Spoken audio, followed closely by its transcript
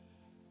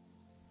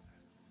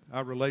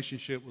Our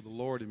relationship with the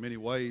Lord in many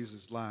ways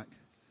is like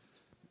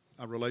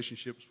our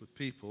relationships with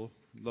people,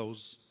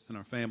 those in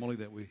our family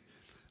that we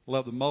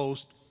love the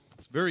most.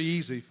 It's very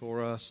easy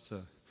for us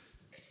to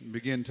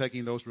begin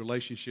taking those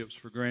relationships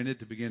for granted,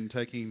 to begin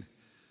taking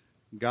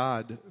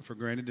God for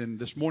granted. And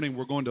this morning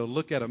we're going to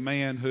look at a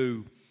man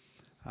who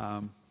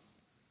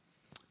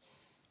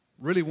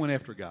really went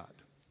after God,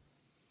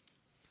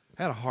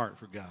 had a heart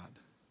for God,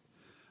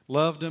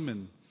 loved Him,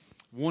 and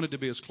wanted to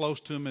be as close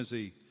to Him as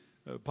he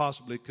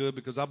possibly could,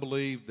 because I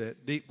believe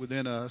that deep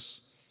within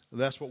us,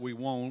 that's what we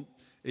want,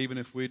 even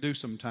if we do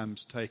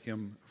sometimes take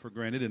Him for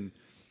granted. And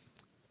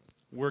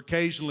we're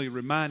occasionally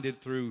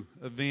reminded through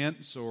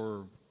events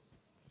or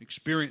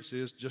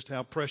experiences just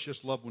how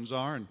precious loved ones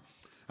are. And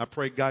I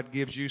pray God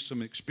gives you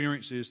some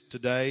experiences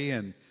today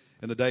and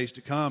in the days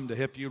to come to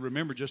help you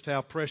remember just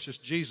how precious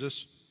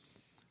Jesus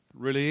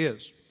really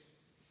is.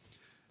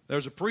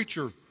 There's a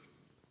preacher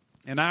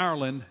in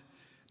Ireland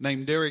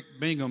named Derek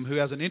Bingham who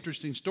has an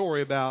interesting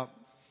story about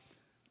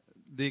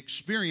the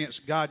experience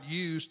God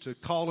used to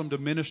call him to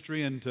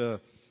ministry and to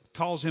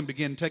cause him to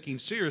begin taking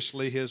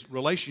seriously his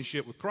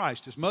relationship with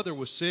Christ. His mother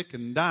was sick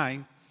and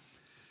dying,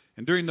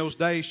 and during those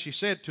days she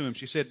said to him,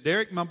 she said,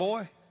 "Derek, my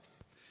boy,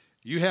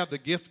 you have the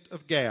gift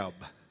of gab,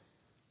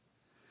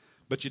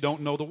 but you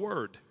don't know the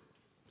Word.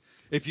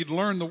 If you'd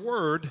learn the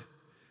Word,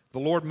 the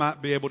Lord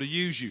might be able to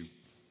use you."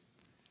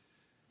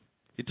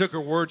 He took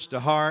her words to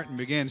heart and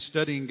began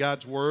studying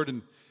God's Word,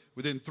 and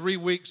within 3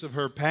 weeks of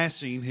her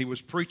passing, he was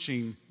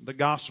preaching the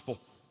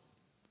gospel.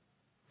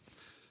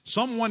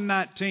 Psalm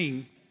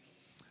 119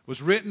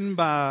 was written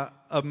by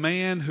a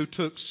man who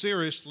took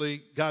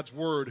seriously God's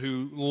Word,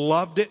 who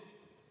loved it,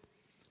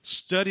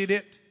 studied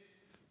it,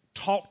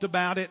 talked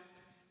about it,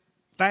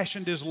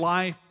 fashioned his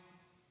life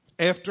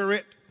after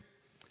it.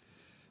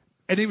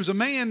 And he was a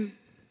man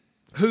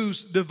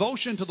whose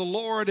devotion to the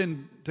Lord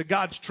and to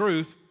God's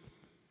truth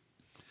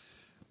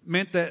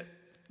meant that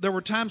there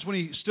were times when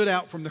he stood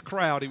out from the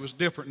crowd. He was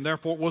different, and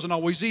therefore it wasn't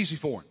always easy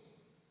for him.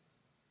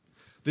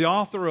 The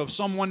author of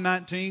Psalm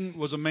 119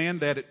 was a man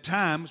that at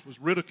times was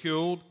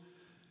ridiculed,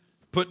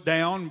 put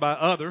down by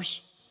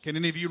others. Can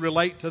any of you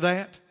relate to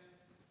that?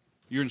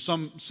 You're in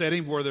some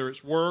setting, whether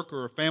it's work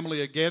or a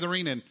family, a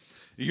gathering, and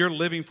you're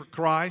living for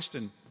Christ,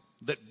 and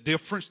the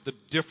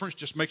difference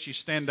just makes you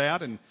stand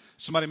out, and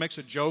somebody makes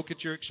a joke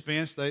at your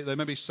expense. They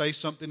maybe say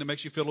something that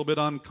makes you feel a little bit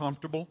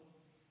uncomfortable.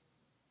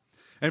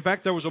 In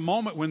fact, there was a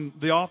moment when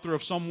the author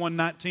of Psalm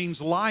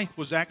 119's life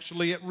was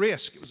actually at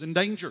risk. It was in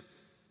danger.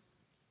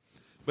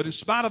 But in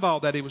spite of all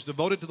that, he was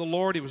devoted to the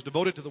Lord. He was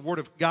devoted to the Word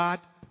of God.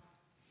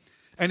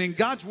 And in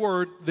God's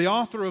Word, the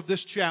author of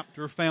this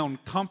chapter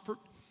found comfort,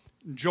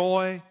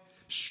 joy,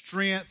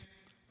 strength,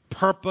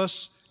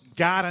 purpose,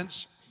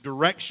 guidance,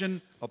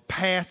 direction, a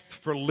path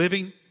for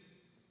living.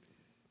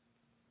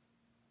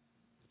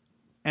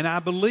 And I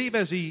believe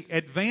as he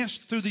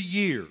advanced through the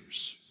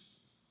years,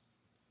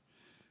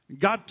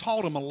 God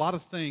taught him a lot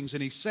of things,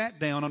 and he sat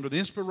down under the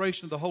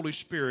inspiration of the Holy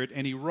Spirit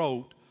and he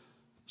wrote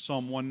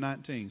Psalm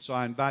 119. So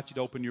I invite you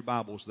to open your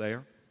Bibles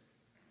there.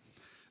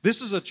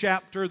 This is a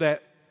chapter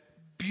that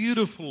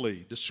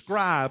beautifully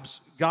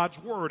describes God's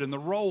Word and the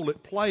role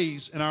it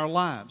plays in our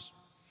lives.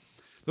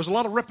 There's a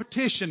lot of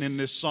repetition in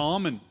this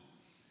psalm, and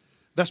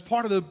that's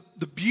part of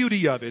the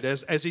beauty of it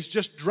as he's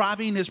just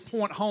driving his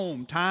point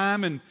home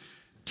time and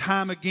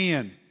time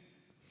again.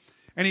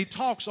 And he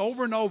talks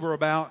over and over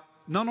about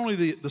not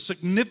only the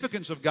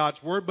significance of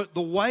God's Word, but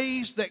the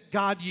ways that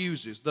God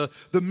uses, the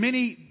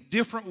many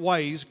different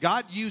ways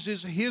God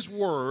uses His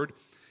Word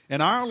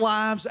in our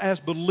lives as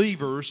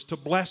believers to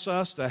bless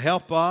us, to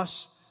help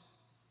us.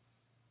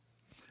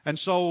 And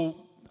so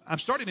I'm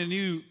starting a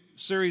new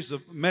series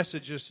of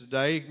messages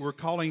today we're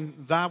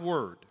calling Thy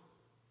Word.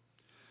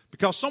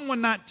 Because Psalm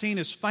 119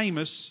 is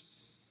famous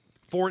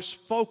for its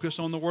focus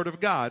on the Word of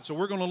God. So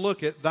we're going to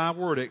look at Thy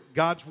Word, at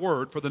God's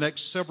Word, for the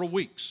next several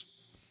weeks.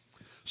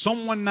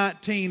 Psalm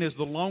 119 is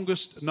the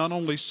longest, not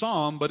only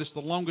psalm, but it's the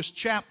longest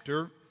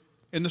chapter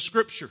in the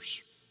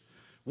Scriptures.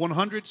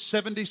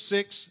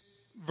 176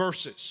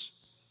 verses.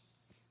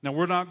 Now,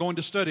 we're not going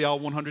to study all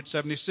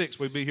 176.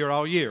 We'll be here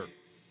all year.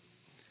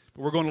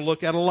 But we're going to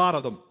look at a lot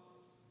of them.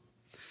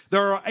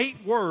 There are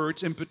 8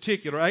 words in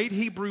particular, 8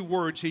 Hebrew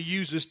words he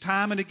uses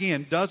time and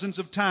again, dozens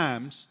of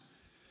times,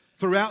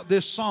 throughout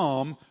this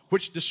psalm,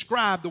 which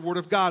describe the Word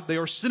of God. They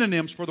are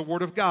synonyms for the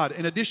Word of God.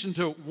 In addition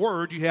to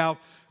word, you have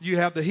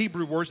the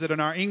Hebrew words that in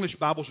our English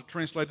Bibles are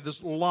translated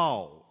as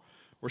law,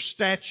 or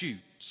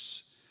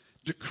statutes,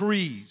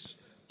 decrees,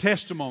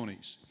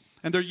 testimonies.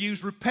 And they're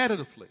used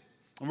repetitively.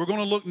 And we're going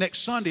to look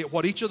next Sunday at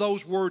what each of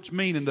those words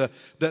mean and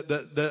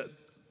the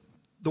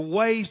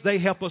ways they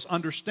help us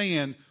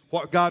understand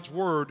what God's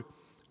Word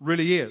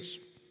really is.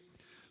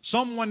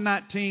 Psalm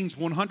 119's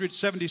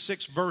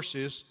 176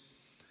 verses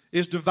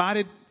is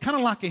divided kind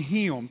of like a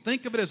hymn.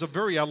 Think of it as a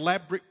very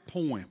elaborate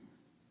poem.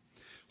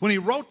 When he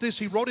wrote this,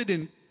 he wrote it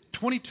in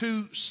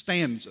 22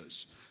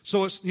 stanzas.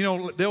 So it's, the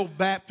old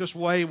Baptist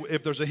way,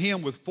 if there's a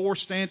hymn with 4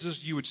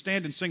 stanzas, you would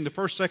stand and sing the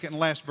first, second, and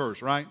last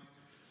verse, right?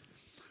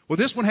 Well,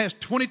 this one has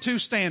 22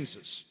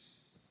 stanzas.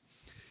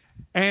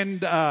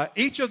 And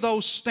each of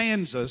those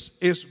stanzas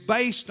is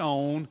based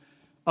on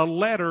a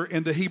letter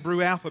in the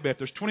Hebrew alphabet.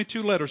 There's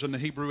 22 letters in the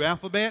Hebrew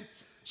alphabet.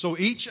 So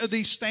each of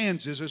these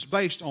stanzas is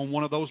based on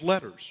one of those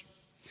letters.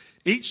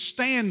 Each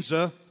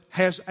stanza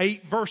has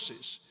 8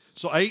 verses.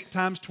 So 8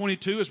 times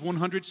 22 is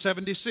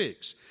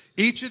 176.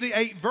 Each of the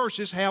 8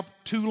 verses have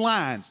 2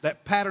 lines.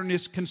 That pattern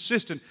is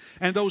consistent.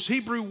 And those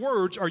Hebrew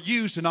words are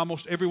used in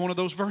almost every one of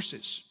those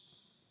verses.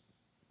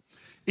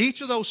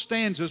 Each of those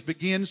stanzas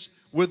begins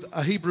with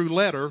a Hebrew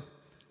letter.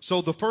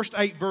 So the first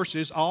 8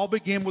 verses all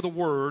begin with a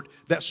word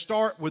that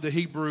start with the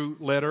Hebrew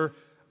letter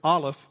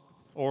Aleph,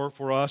 or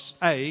for us,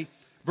 A.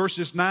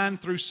 Verses 9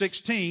 through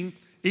 16,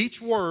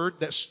 each word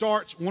that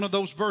starts one of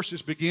those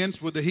verses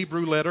begins with the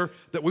Hebrew letter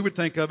that we would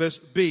think of as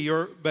B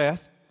or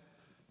Beth.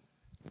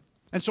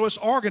 And so it's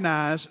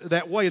organized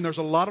that way, and there's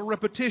a lot of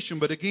repetition,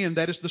 but again,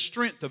 that is the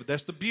strength of it.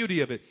 That's the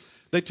beauty of it.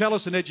 They tell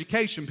us in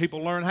education, people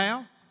learn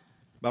how?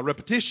 By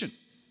repetition.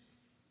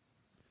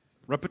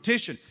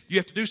 Repetition. You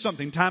have to do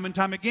something time and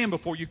time again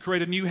before you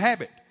create a new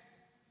habit.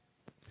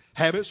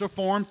 Habits are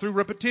formed through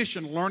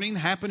repetition. Learning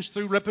happens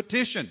through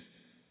repetition.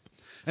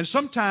 And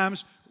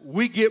sometimes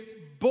we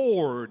get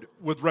bored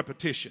with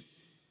repetition.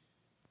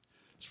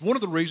 It's one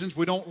of the reasons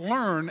we don't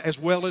learn as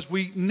well as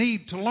we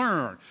need to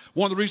learn.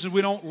 One of the reasons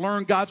we don't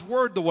learn God's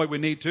Word the way we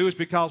need to is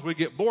because we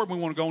get bored and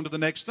we want to go on to the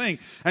next thing.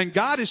 And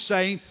God is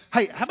saying,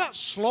 hey, how about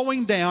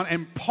slowing down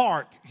and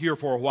park here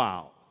for a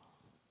while?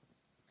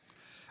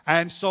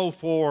 And so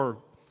for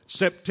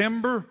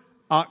September,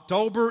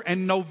 October,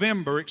 and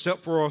November,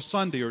 except for a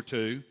Sunday or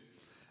two,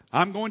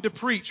 I'm going to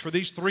preach for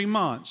these 3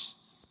 months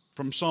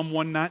from Psalm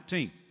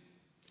 119.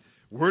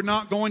 We're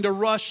not going to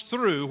rush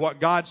through what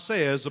God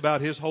says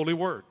about His holy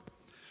word.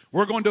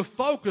 We're going to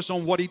focus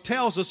on what He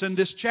tells us in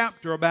this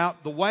chapter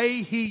about the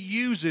way He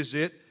uses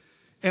it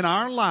in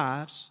our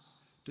lives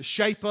to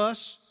shape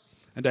us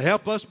and to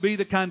help us be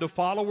the kind of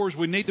followers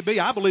we need to be.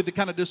 I believe the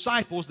kind of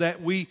disciples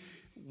that we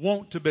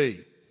want to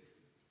be.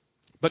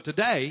 But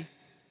today,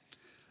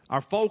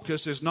 our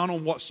focus is not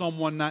on what Psalm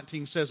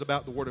 119 says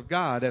about the Word of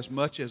God as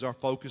much as our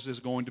focus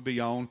is going to be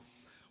on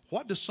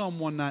what does Psalm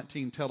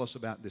 119 tell us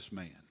about this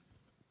man?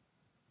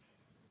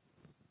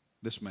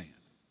 This man.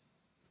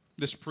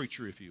 This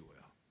preacher, if you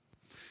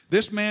will.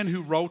 This man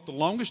who wrote the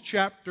longest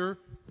chapter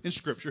in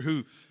Scripture,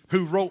 who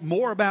wrote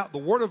more about the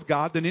Word of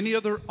God than any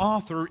other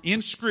author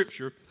in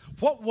Scripture,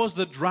 what was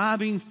the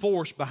driving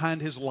force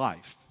behind his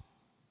life?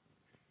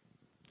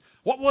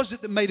 What was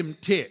it that made him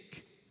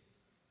tick?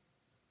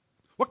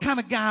 What kind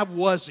of guy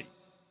was he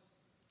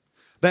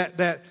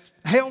that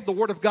held the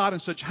Word of God in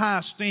such high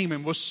esteem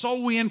and was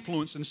so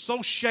influenced and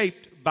so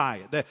shaped by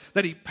it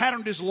that he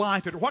patterned his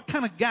life? What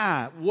kind of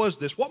guy was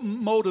this? What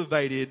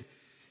motivated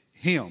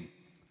him?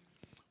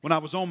 When I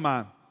was on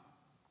my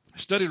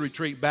study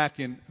retreat back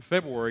in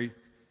February,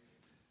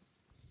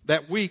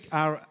 that week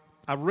I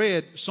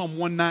read Psalm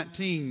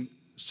 119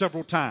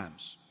 several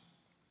times.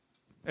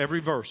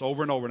 Every verse,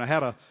 over and over. And I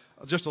had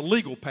just a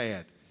legal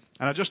pad.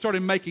 And I just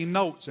started making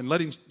notes and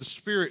letting the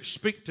Spirit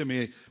speak to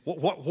me.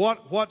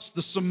 What's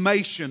the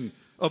summation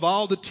of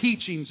all the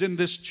teachings in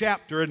this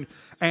chapter?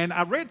 And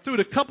I read through it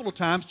a couple of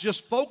times,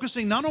 just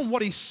focusing not on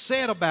what he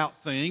said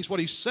about things, what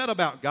he said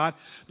about God,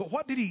 but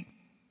what did he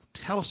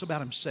tell us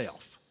about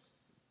himself?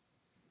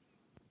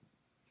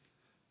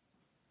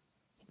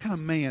 What kind of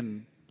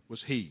man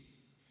was he?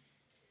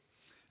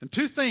 And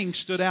 2 things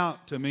stood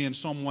out to me in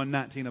Psalm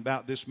 119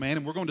 about this man,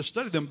 and we're going to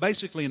study them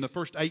basically in the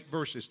first 8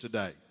 verses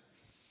today.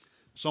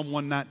 Psalm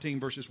 119,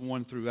 verses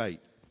 1 through 8.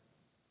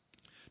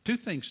 2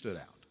 things stood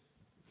out.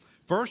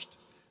 First,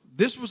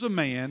 this was a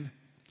man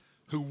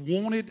who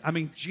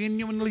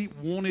genuinely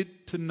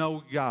wanted to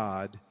know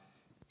God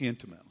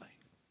intimately.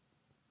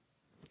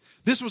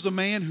 This was a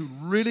man who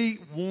really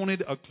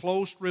wanted a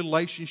close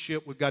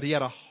relationship with God. He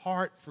had a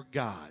heart for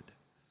God.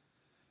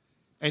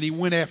 And he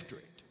went after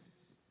it.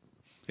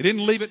 He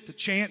didn't leave it to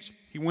chance.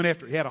 He went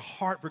after it. He had a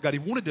heart for God. He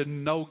wanted to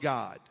know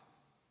God.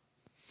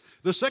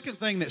 The second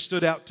thing that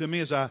stood out to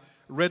me as I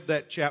read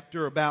that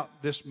chapter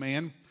about this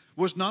man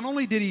was not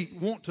only did he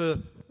want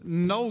to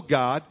know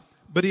God,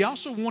 but he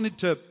also wanted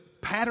to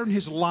pattern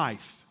his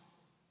life,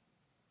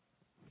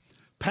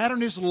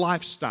 pattern his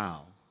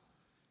lifestyle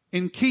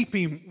in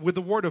keeping with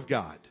the Word of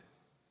God.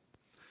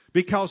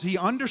 Because he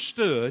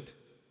understood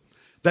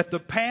that the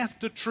path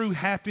to true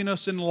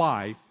happiness in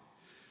life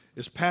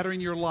is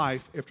patterning your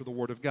life after the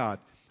Word of God.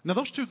 Now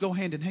those two go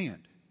hand in hand.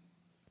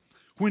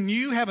 When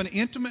you have an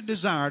intimate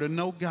desire to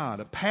know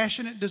God, a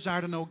passionate desire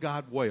to know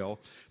God well,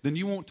 then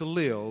you want to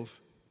live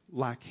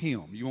like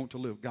Him. You want to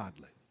live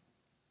godly.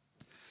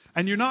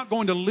 And you're not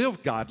going to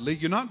live godly,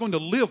 you're not going to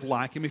live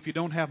like Him if you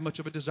don't have much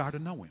of a desire to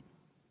know Him.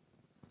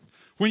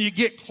 When you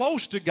get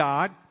close to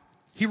God,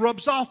 He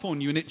rubs off on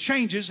you and it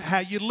changes how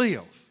you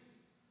live.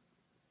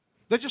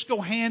 They just go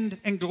hand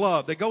in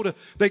glove. They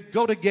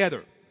go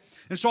together.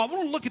 And so I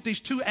want to look at these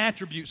 2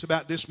 attributes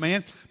about this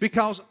man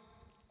because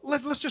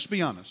let's just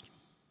be honest.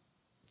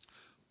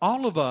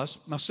 All of us,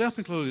 myself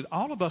included,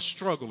 all of us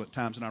struggle at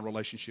times in our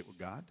relationship with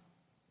God.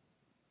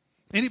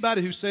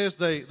 Anybody who says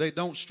they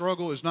don't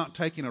struggle is not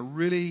taking a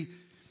really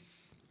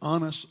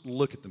honest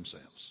look at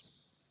themselves.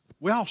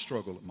 We all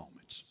struggle at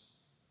moments.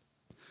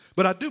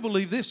 But I do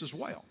believe this as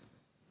well.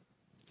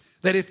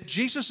 That if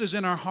Jesus is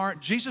in our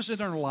heart, Jesus is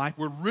in our life,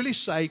 we're really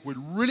saved, we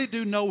really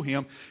do know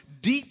Him,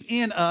 deep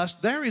in us,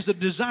 there is a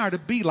desire to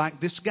be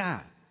like this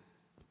guy.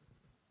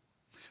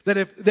 That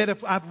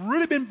if I've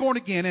really been born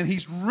again and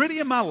He's really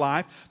in my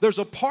life, there's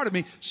a part of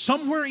me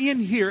somewhere in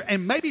here,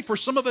 and maybe for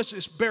some of us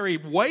it's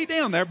buried way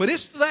down there, but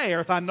it's there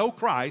if I know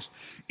Christ.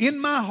 In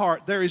my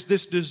heart, there is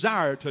this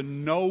desire to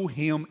know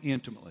Him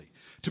intimately.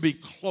 To be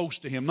close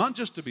to Him, not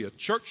just to be a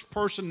church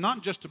person,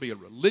 not just to be a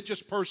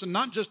religious person,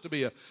 not just to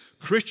be a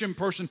Christian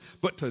person,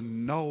 but to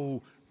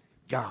know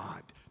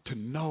God, to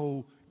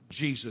know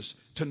Jesus,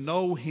 to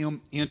know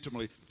Him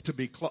intimately, to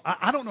be close.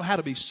 I don't know how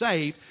to be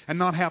saved and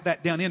not have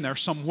that down in there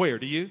somewhere,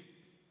 do you?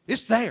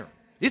 It's there.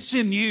 It's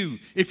in you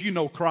if you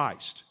know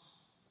Christ.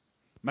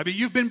 Maybe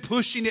you've been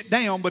pushing it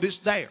down, but it's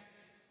there.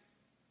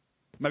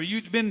 Maybe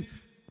you've been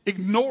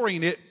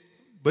ignoring it,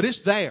 but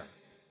it's there.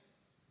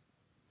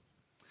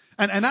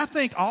 And I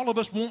think all of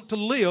us want to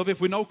live,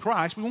 if we know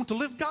Christ, we want to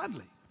live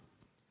godly.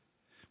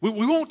 We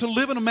want to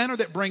live in a manner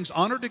that brings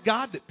honor to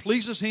God, that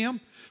pleases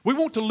Him. We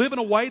want to live in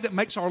a way that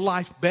makes our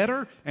life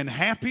better and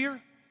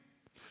happier.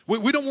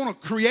 We don't want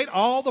to create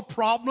all the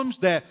problems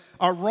that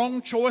our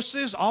wrong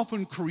choices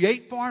often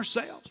create for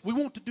ourselves. We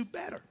want to do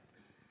better.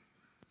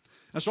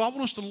 And so I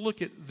want us to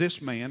look at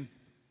this man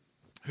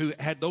who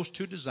had those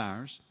two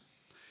desires.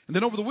 And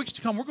then over the weeks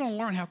to come, we're going to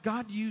learn how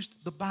God used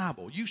the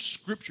Bible, used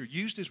Scripture,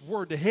 used His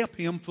Word to help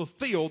him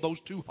fulfill those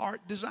two heart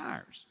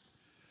desires.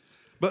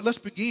 But let's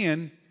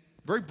begin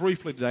very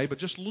briefly today, but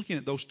just looking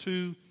at those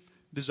two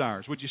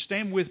desires. Would you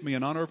stand with me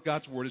in honor of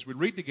God's Word as we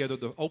read together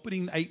the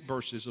opening 8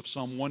 verses of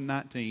Psalm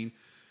 119,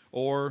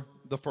 or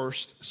the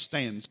first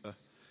stanza.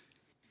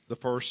 The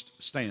first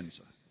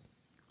stanza.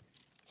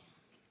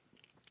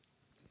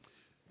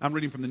 I'm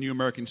reading from the New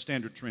American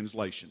Standard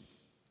Translation.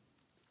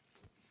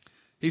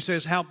 He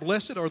says, how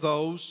blessed are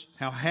those,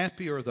 how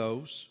happy are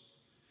those,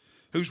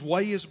 whose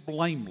way is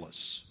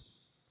blameless,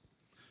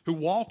 who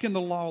walk in the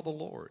law of the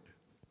Lord.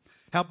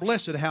 How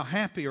blessed, how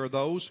happy are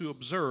those who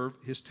observe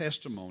His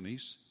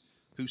testimonies,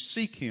 who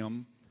seek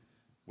Him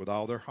with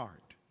all their heart.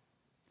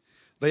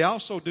 They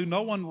also do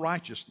no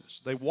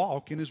unrighteousness. They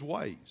walk in His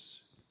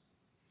ways.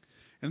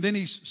 And then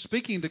he's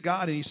speaking to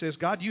God, and he says,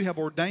 God, you have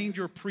ordained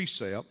your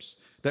precepts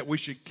that we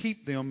should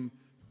keep them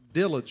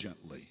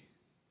diligently.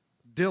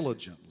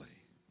 Diligently.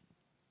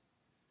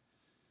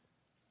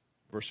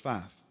 Verse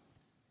 5.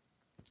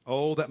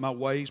 Oh, that my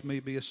ways may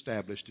be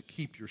established to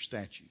keep your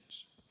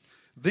statutes.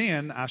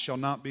 Then I shall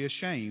not be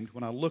ashamed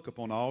when I look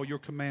upon all your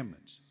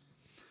commandments.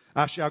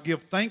 I shall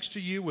give thanks to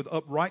you with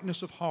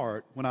uprightness of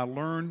heart when I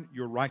learn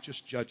your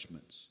righteous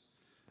judgments.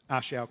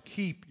 I shall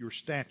keep your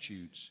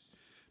statutes.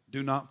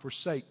 Do not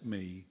forsake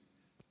me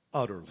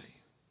utterly.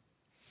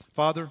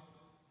 Father,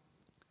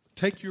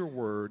 take your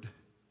word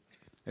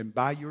and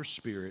by your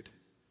Spirit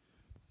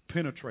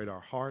penetrate our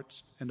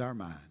hearts and our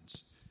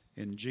minds.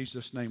 In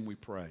Jesus' name we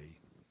pray.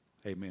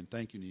 Amen.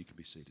 Thank you, and you can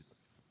be seated.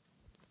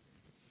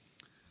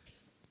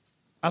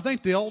 I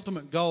think the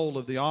ultimate goal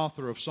of the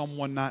author of Psalm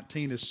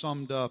 119 is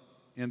summed up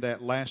in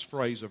that last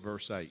phrase of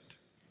verse 8.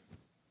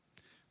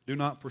 Do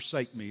not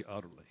forsake me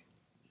utterly.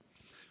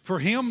 For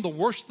him, the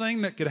worst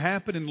thing that could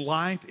happen in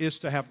life is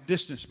to have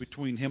distance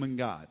between him and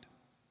God.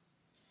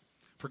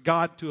 For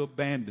God to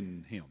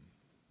abandon him.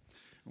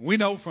 We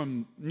know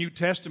from New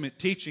Testament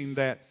teaching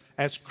that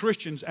as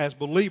Christians, as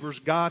believers,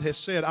 God has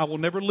said, I will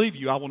never leave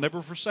you. I will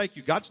never forsake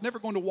you. God's never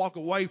going to walk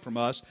away from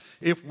us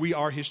if we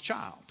are His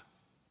child.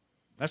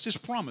 That's His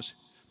promise,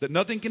 that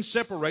nothing can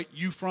separate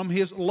you from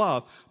His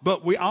love.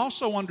 But we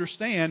also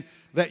understand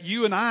that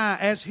you and I,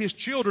 as His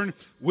children,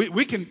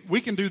 we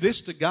can do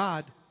this to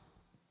God.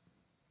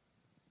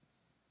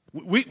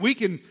 We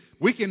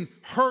can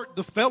hurt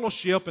the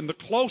fellowship and the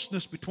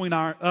closeness between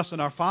us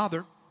and our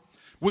Father.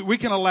 We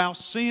can allow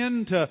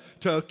sin to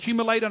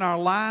accumulate in our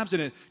lives,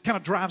 and it kind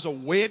of drives a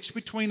wedge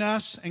between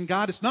us and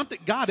God. It's not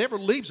that God ever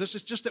leaves us.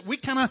 It's just that we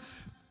kind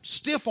of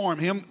stiff-arm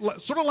Him,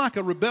 sort of like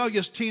a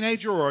rebellious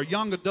teenager or a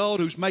young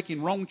adult who's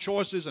making wrong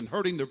choices and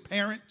hurting their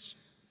parents.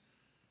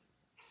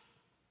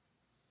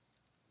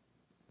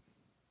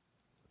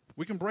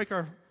 We can break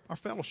our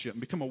fellowship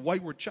and become a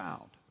wayward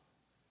child.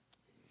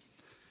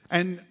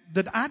 And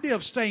the idea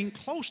of staying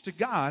close to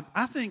God,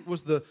 I think,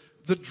 was the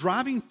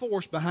driving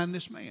force behind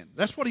this man.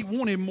 That's what he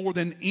wanted more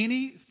than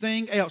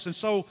anything else. And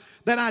so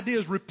that idea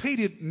is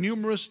repeated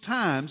numerous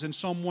times in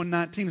Psalm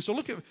 119. And so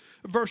look at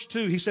verse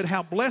 2. He said,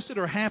 how blessed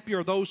or happy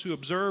are those who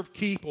observe,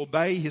 keep,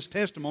 obey His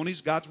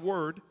testimonies, God's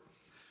word,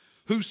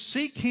 who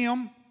seek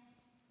Him,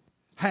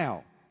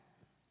 how?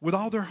 With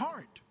all their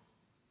heart.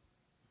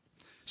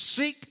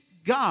 Seek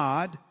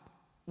God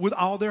with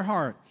all their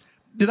heart.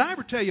 Did I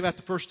ever tell you about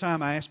the first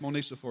time I asked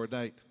Monisa for a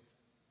date?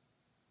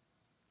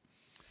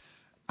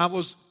 I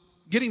was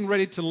getting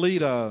ready to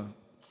lead a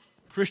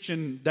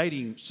Christian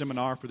dating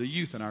seminar for the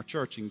youth in our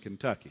church in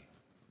Kentucky.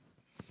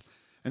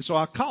 And so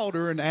I called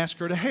her and asked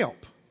her to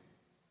help.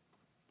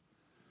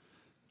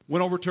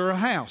 Went over to her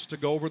house to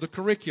go over the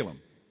curriculum.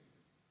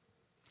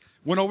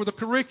 Went over the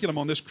curriculum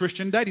on this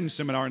Christian dating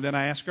seminar, and then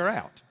I asked her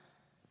out.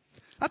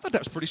 I thought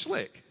that was pretty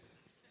slick.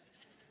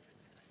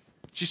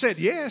 She said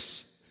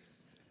yes.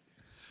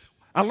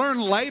 I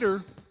learned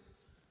later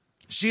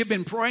she had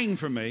been praying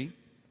for me,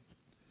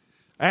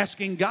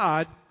 asking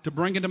God to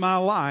bring into my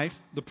life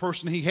the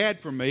person He had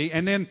for me.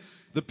 And then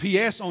the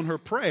PS on her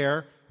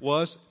prayer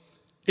was,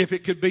 if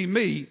it could be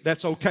me,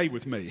 that's okay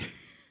with me.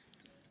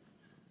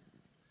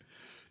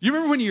 You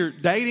remember when you're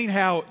dating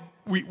how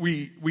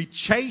we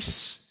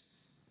chase,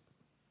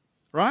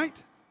 right?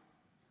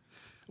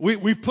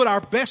 We put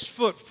our best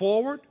foot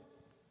forward.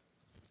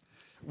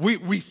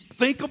 We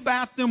think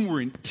about them.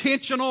 We're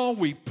intentional.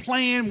 We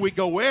plan. We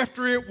go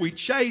after it. We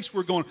chase.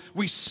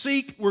 We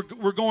seek.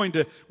 We're going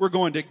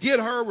to get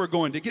her. We're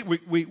going to get.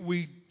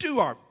 We do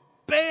our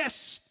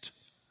best.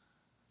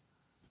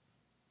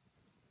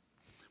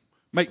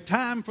 Make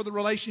time for the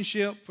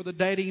relationship, for the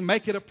dating.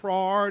 Make it a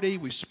priority.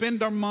 We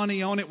spend our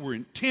money on it. We're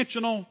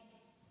intentional.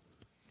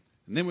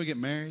 And then we get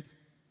married.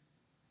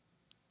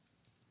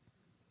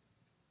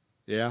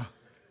 Yeah.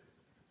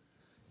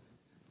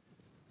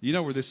 You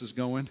know where this is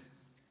going.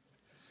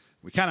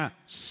 We kind of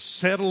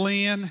settle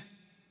in,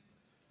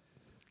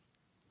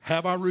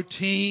 have our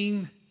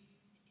routine,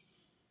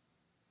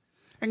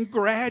 and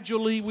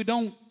gradually we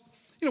don't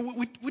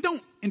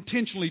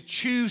intentionally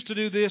choose to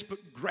do this, but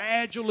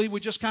gradually we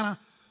just kind of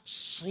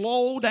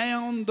slow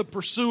down the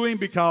pursuing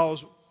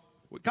because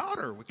we caught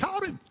her, we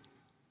caught him.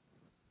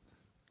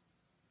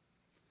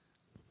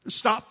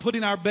 Stop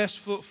putting our best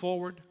foot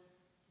forward.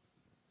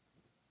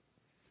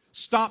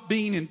 Stop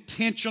being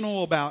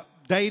intentional about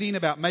dating,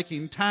 about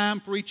making time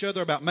for each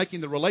other, about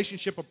making the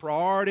relationship a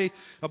priority,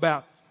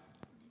 about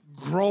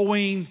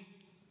growing,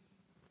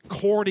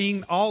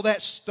 courting, all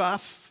that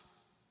stuff.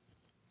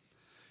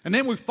 And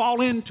then we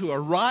fall into a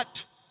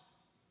rut.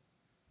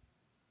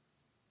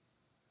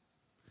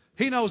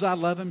 He knows I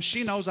love him.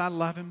 She knows I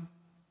love him.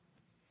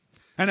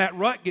 And that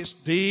rut gets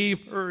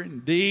deeper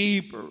and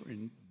deeper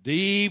and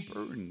deeper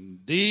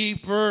and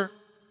deeper.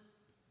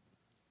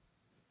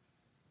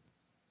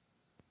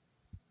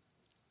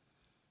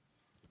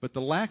 But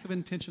the lack of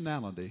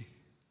intentionality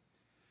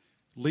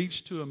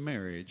leads to a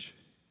marriage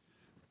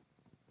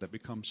that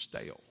becomes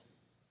stale.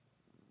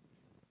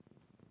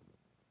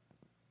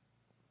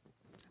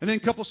 And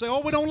then couples say,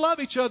 oh, we don't love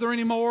each other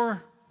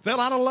anymore. Fell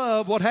out of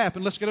love. What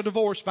happened? Let's get a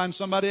divorce, find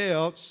somebody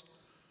else.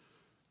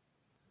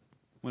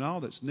 When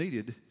all that's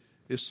needed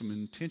is some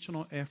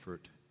intentional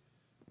effort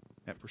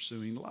at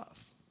pursuing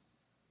love.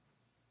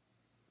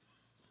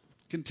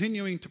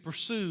 Continuing to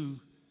pursue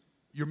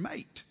your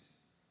mate.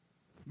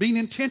 Being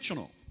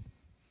intentional.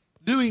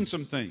 Doing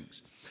some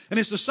things. And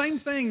it's the same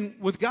thing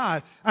with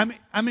God. I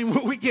mean,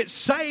 when we get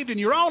saved and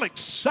you're all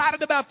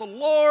excited about the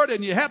Lord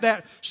and you have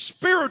that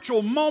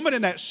spiritual moment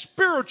and that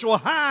spiritual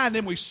high, and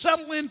then we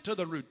settle into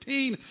the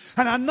routine.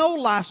 And I know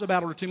life's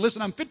about a routine.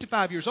 Listen, I'm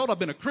 55 years old. I've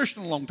been a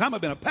Christian a long time.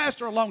 I've been a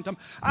pastor a long time.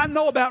 I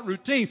know about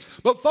routine.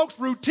 But folks,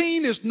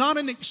 routine is not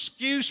an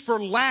excuse for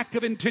lack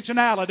of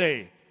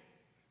intentionality.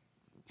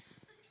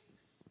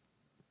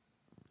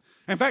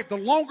 In fact, the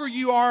longer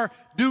you are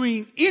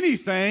doing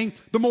anything,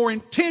 the more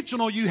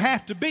intentional you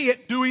have to be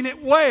at doing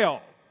it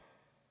well.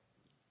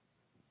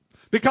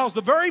 Because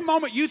the very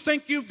moment you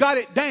think you've got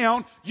it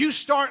down, you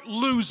start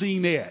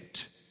losing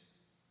it.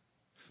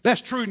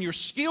 That's true in your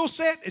skill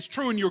set. It's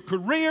true in your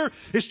career.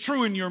 It's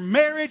true in your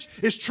marriage.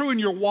 It's true in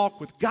your walk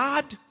with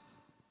God.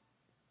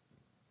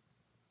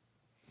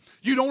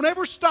 You don't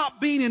ever stop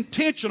being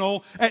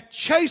intentional at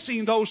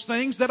chasing those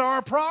things that are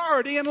a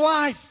priority in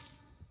life.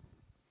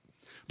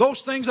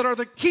 Those things that are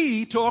the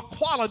key to a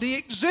quality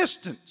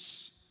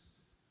existence.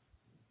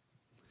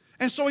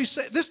 And so he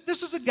said,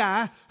 this is a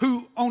guy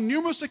who on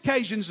numerous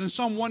occasions in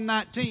Psalm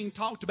 119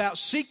 talked about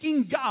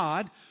seeking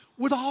God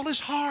with all his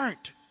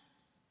heart.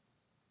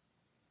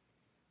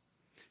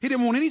 He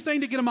didn't want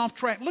anything to get him off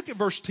track. Look at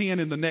verse 10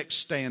 in the next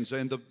stanza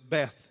in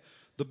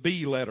the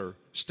B letter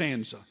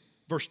stanza.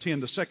 Verse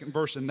 10, the second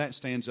verse in that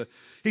stanza.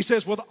 He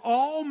says, with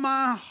all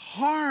my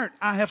heart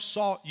I have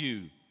sought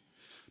you.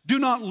 Do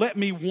not let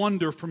me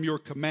wander from your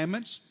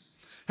commandments.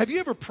 Have you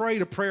ever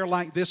prayed a prayer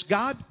like this?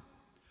 God,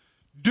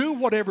 do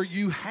whatever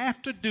you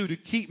have to do to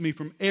keep me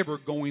from ever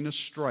going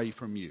astray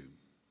from you.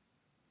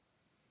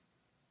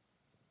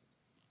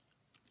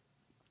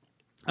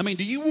 I mean,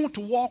 do you want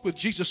to walk with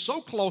Jesus so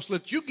closely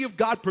that you give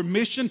God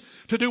permission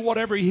to do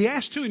whatever He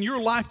has to in your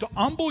life to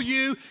humble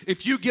you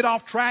if you get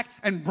off track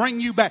and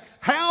bring you back?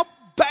 How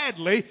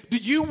badly do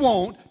you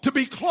want to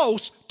be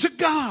close to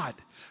God?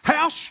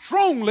 How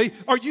strongly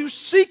are you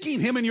seeking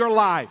Him in your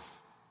life?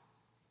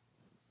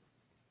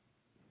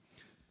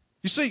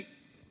 You see,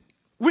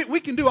 we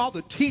can do all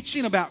the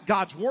teaching about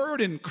God's Word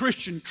and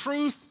Christian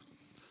truth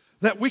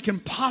that we can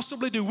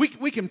possibly do.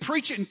 We can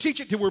preach it and teach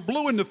it till we're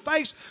blue in the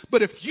face,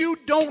 but if you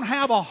don't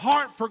have a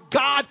heart for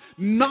God,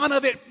 none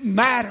of it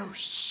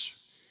matters.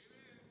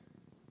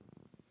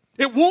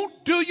 It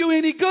won't do you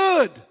any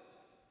good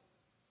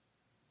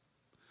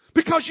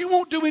because you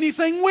won't do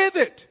anything with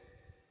it.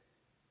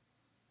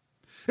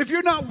 If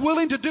you're not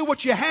willing to do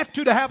what you have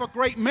to have a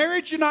great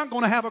marriage, you're not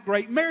going to have a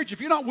great marriage.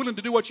 If you're not willing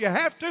to do what you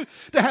have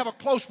to have a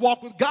close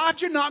walk with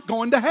God, you're not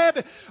going to have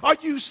it. Are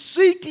you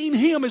seeking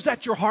Him? Is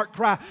that your heart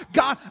cry?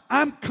 God,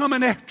 I'm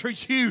coming after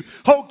you.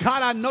 Oh,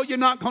 God, I know you're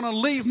not going to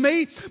leave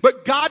me,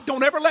 but God,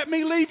 don't ever let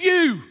me leave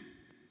you.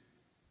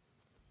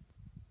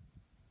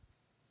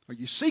 Are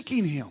you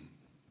seeking Him?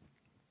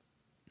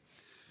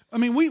 I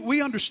mean,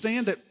 we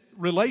understand that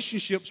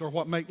relationships are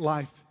what make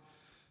life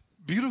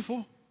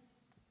beautiful.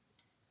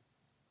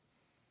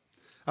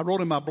 I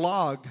wrote in my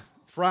blog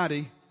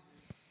Friday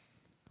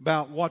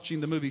about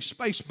watching the movie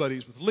Space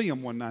Buddies with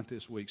Liam one night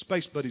this week.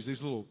 Space Buddies,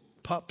 these little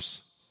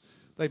pups.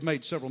 They've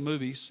made several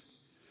movies.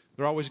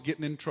 They're always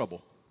getting in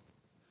trouble.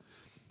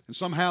 And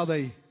somehow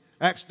they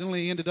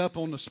accidentally ended up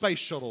on the space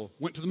shuttle,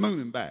 went to the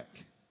moon and back.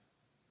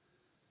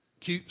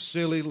 Cute,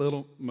 silly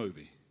little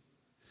movie.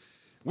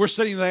 We're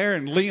sitting there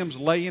and Liam's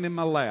laying in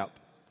my lap.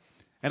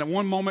 And at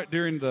one moment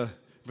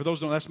for those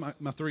who don't know, that's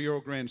my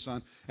 3-year-old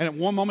grandson. And at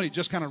one moment he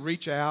just kind of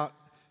reached out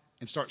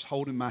and starts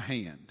holding my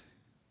hand.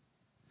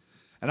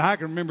 And I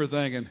can remember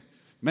thinking,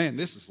 man,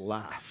 this is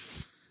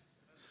life.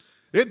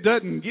 It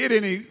doesn't get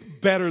any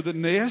better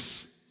than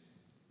this.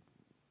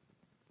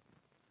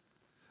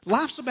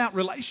 Life's about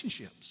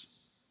relationships.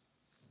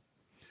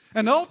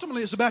 And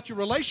ultimately it's about your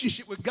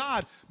relationship with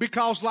God,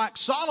 because like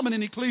Solomon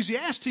in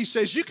Ecclesiastes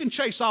says, you can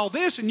chase all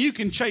this and you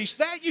can chase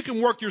that. You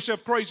can work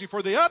yourself crazy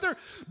for the other.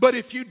 But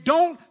if you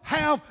don't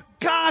have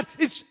God,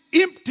 it's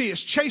empty.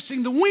 It's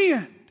chasing the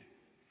wind.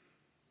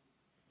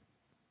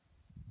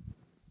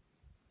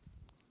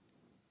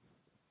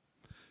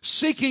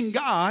 Seeking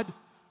God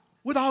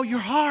with all your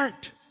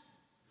heart.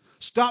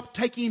 Stop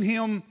taking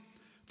Him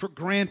for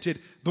granted.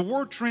 The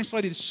word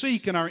translated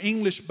seek in our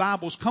English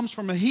Bibles comes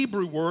from a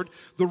Hebrew word.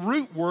 The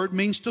root word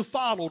means to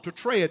follow, to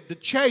tread, to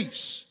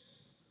chase.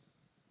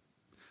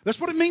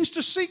 That's what it means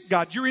to seek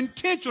God. You're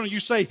intentional. You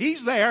say,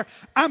 He's there.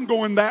 I'm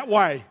going that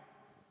way.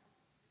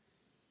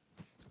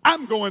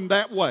 I'm going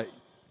that way.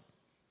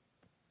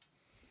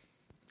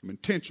 I'm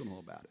intentional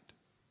about it.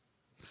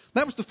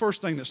 That was the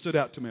first thing that stood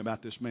out to me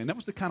about this man. That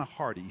was the kind of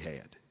heart he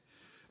had.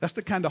 That's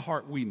the kind of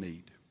heart we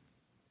need.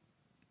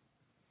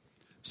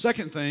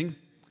 Second thing,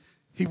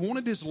 he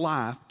wanted his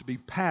life to be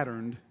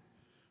patterned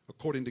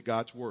according to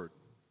God's Word.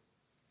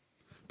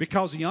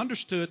 Because he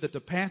understood that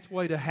the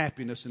pathway to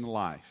happiness in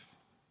life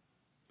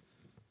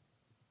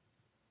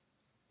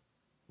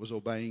was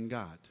obeying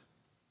God.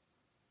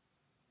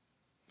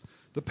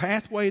 The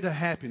pathway to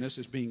happiness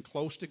is being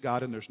close to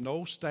God, and there's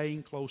no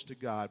staying close to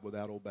God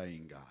without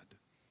obeying God.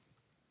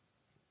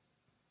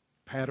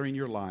 Patterning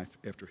your life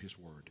after His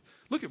Word.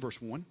 Look at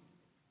verse 1.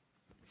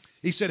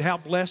 He said, how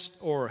blessed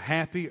or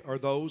happy are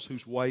those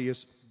whose way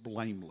is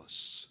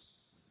blameless,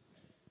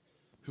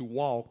 who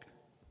walk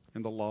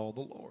in the law of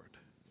the Lord.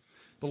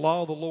 The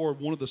law of the Lord,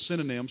 one of the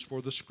synonyms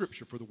for the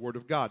Scripture, for the Word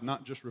of God,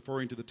 not just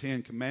referring to the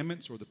 10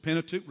 Commandments or the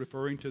Pentateuch,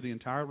 referring to the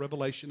entire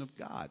revelation of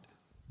God.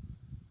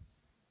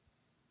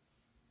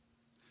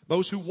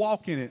 Those who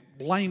walk in it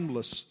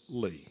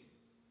blamelessly.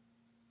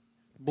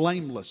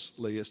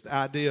 Blamelessly is the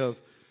idea of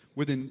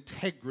with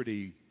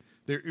integrity.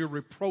 They're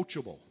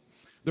irreproachable.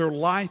 Their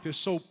life is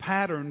so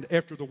patterned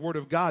after the Word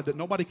of God that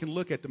nobody can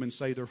look at them and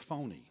say they're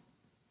phony.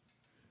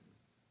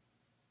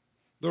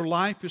 Their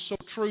life is so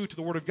true to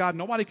the Word of God,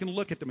 nobody can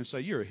look at them and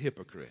say you're a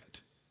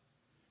hypocrite.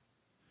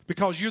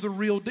 Because you're the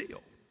real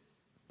deal.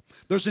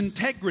 There's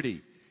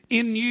integrity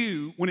in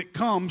you when it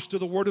comes to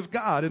the Word of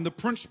God and the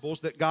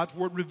principles that God's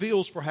Word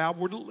reveals for how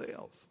we're to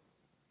live.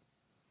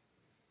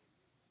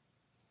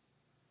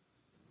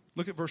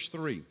 Look at verse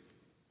 3.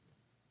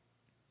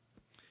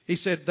 He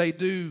said, they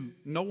do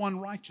no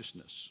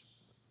unrighteousness,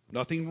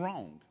 nothing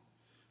wrong.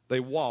 They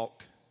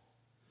walk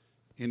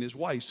in His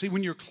ways. See,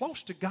 when you're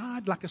close to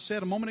God, like I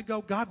said a moment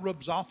ago, God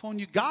rubs off on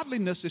you.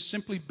 Godliness is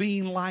simply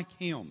being like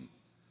Him.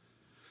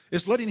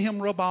 It's letting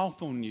Him rub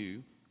off on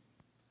you.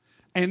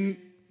 And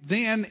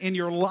then in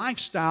your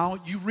lifestyle,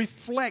 you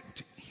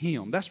reflect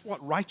Him. That's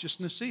what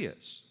righteousness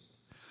is.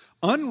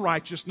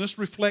 Unrighteousness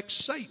reflects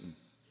Satan.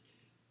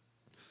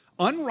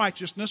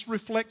 Unrighteousness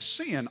reflects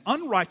sin.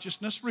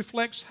 Unrighteousness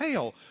reflects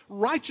hell.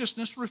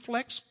 Righteousness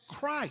reflects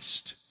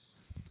Christ.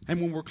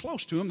 And when we're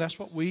close to Him, that's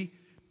what we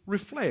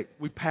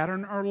reflect. We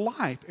pattern our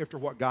life after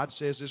what God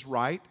says is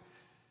right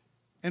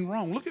and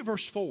wrong. Look at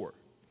verse 4.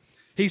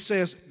 He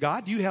says,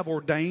 God, you have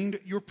ordained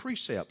your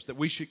precepts that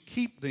we should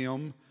keep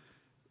them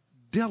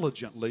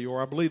diligently,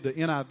 or I believe the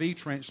NIV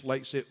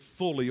translates it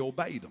fully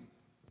obey them.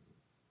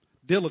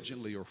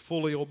 Diligently or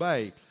fully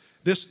obey.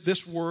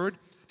 This word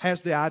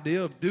has the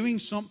idea of doing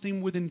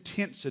something with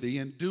intensity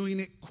and doing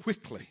it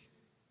quickly.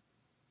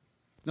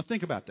 Now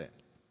think about that.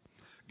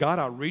 God,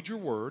 I read your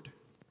word,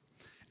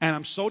 and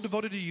I'm so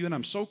devoted to you, and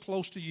I'm so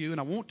close to you, and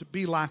I want to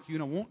be like you,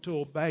 and I want to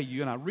obey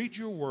you, and I read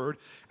your word.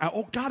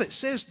 Oh, God, it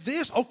says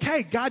this.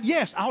 Okay, God,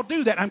 yes, I'll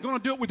do that. I'm going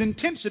to do it with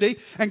intensity,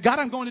 and God,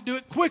 I'm going to do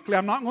it quickly.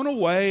 I'm not going to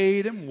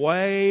wait and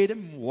wait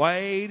and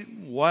wait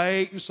and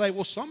wait and say,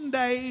 well,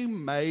 someday,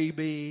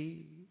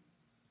 maybe.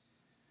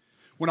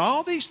 when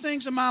all these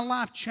things in my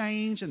life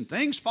change and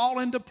things fall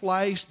into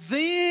place,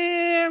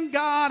 then,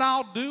 God,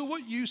 I'll do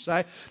what you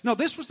say. No,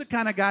 this was the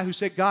kind of guy who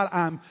said, God,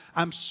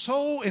 I'm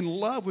so in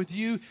love with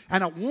you,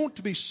 and I want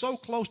to be so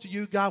close to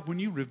you, God, when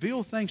you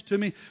reveal things to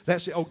me,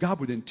 that's it. Oh, God,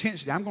 with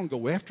intensity, I'm going to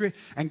go after it,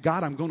 and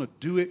God, I'm going to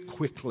do it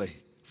quickly,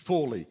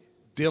 fully,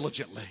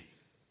 diligently.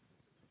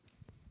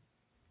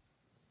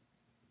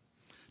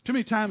 Too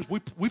many times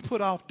we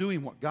put off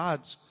doing what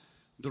God's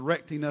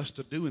directing us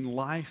to do in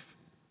life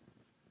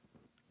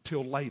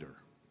till later.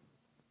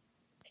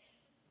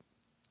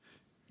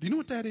 Do you know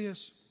what that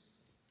is?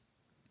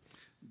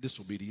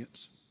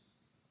 Disobedience.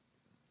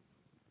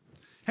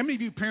 How many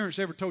of you parents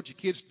ever told your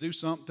kids to do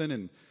something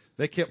and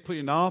they kept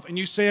putting it off and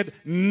you said,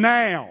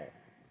 now?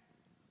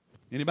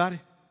 Anybody?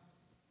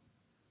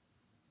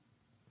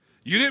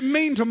 You didn't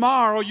mean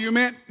tomorrow, you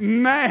meant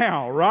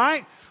now,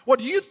 right? Well,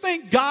 do you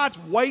think God's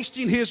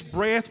wasting his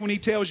breath when he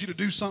tells you to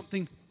do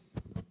something?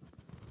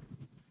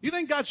 You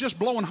think God's just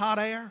blowing hot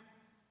air?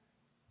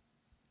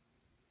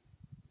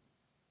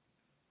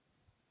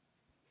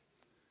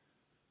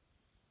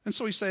 And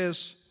so he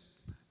says,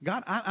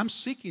 God, I'm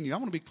seeking you. I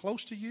want to be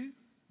close to you,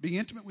 be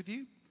intimate with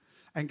you.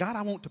 And God,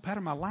 I want to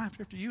pattern my life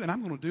after you, and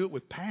I'm going to do it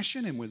with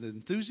passion and with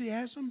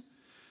enthusiasm.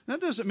 Now,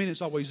 that doesn't mean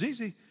it's always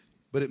easy,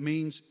 but it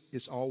means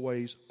it's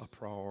always a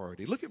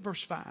priority. Look at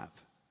verse 5.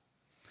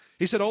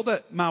 He said, oh,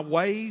 that my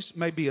ways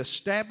may be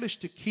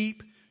established to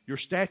keep your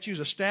statutes,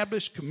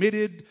 established,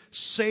 committed,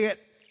 set,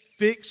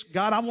 fixed.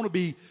 God, I want to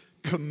be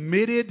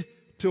committed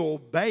to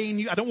obeying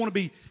you. I don't want to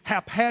be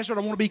haphazard.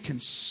 I want to be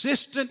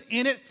consistent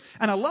in it.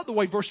 And I love the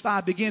way verse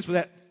 5 begins with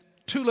that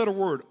two-letter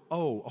word,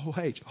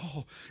 O-H.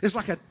 Oh, it's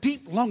like a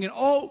deep longing.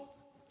 Oh,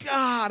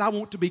 God, I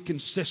want to be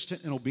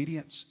consistent in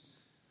obedience.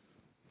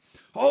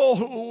 Oh,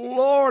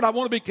 Lord, I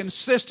want to be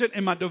consistent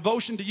in my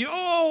devotion to you.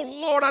 Oh,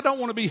 Lord, I don't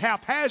want to be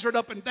haphazard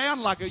up and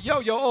down like a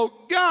yo-yo. Oh,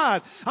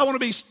 God, I want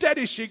to be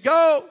steady as she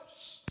goes.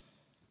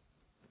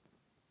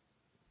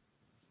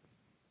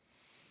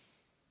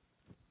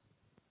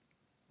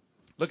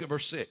 Look at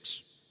verse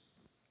 6.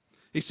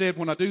 He said,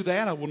 when I do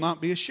that, I will not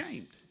be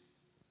ashamed.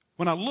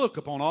 When I look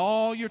upon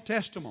all your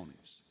testimonies,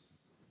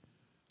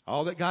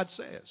 all that God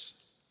says.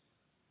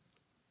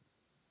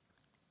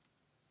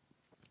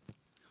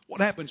 What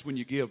happens when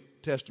you give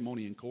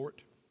testimony in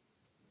court?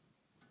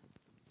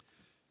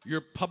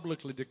 You're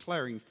publicly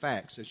declaring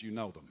facts as you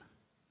know them.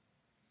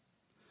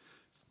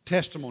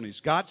 Testimonies,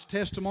 God's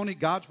testimony,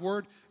 God's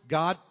word,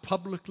 God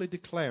publicly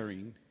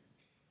declaring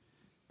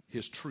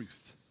his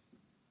truth,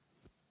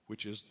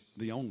 which is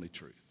the only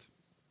truth.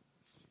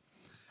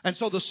 And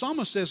so the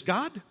psalmist says,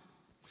 God,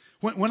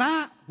 when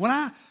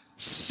I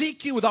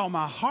seek you with all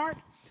my heart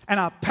and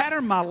I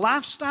pattern my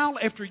lifestyle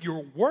after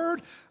your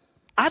word,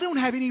 I don't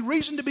have any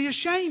reason to be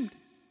ashamed.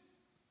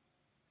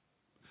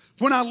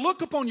 When I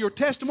look upon your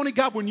testimony,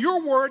 God, when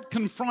your word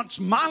confronts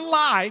my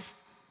life,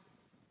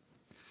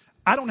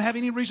 I don't have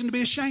any reason to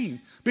be ashamed.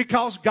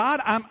 Because,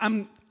 God,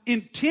 I'm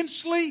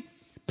intensely,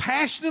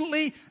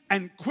 passionately,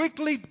 and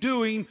quickly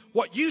doing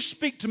what you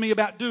speak to me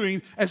about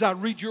doing as I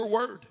read your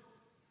word.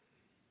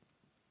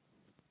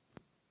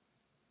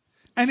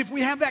 And if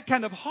we have that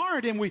kind of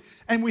heart and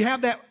we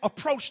have that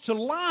approach to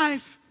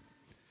life,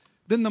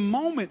 then the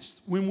moments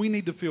when we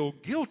need to feel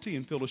guilty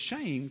and feel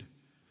ashamed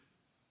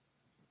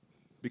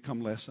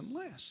become less and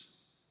less.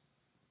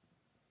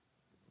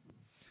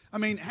 I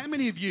mean, how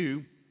many of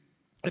you,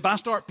 if I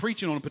start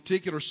preaching on a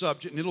particular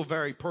subject, and it'll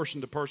vary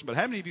person to person, but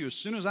how many of you, as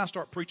soon as I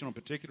start preaching on a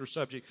particular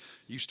subject,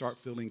 you start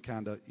feeling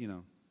kind of,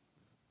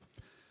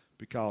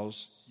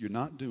 because you're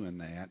not doing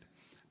that,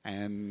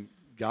 and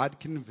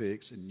God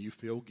convicts and you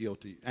feel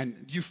guilty.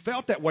 And you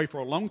felt that way for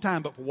a long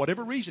time, but for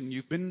whatever reason,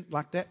 you've been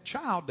like that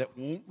child that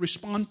won't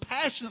respond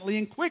passionately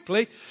and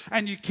quickly,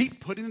 and you keep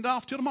putting it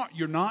off till tomorrow.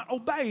 You're not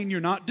obeying. You're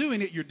not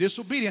doing it. You're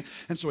disobedient.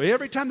 And so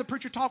every time the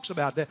preacher talks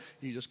about that,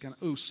 you just kind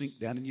of sink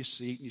down in your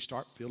seat, and you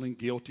start feeling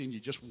guilty, and you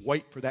just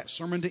wait for that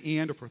sermon to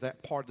end or for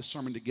that part of the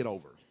sermon to get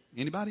over.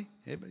 Anybody?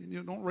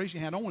 Don't raise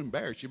your hand. I don't want to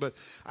embarrass you, but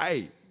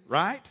hey,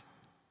 right?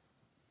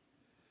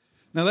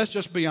 Now, let's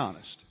just be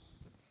honest.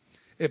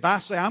 If I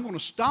say I'm going to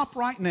stop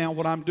right now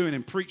what I'm doing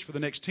and preach for the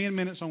next 10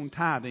 minutes on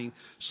tithing,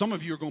 some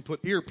of you are going to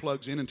put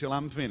earplugs in until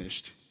I'm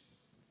finished.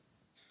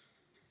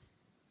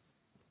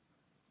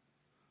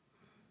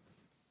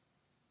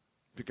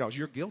 Because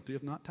you're guilty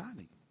of not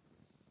tithing.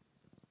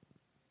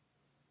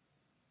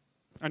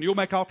 And you'll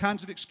make all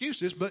kinds of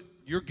excuses, but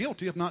you're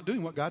guilty of not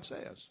doing what God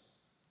says.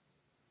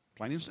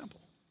 Plain and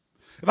simple.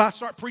 If I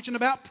start preaching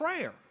about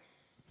prayer,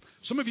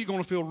 some of you are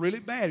going to feel really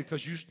bad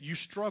because you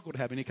struggle to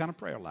have any kind of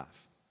prayer life.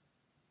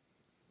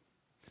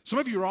 Some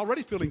of you are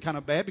already feeling kind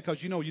of bad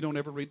because you know you don't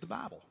ever read the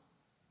Bible.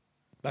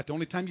 In fact, the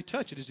only time you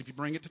touch it is if you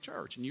bring it to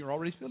church, and you're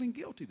already feeling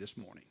guilty this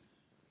morning.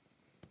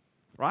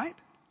 Right?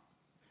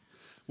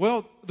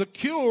 Well, the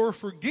cure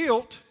for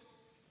guilt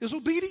is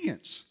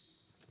obedience.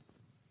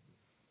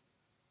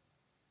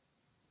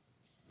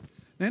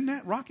 Isn't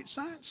that rocket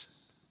science?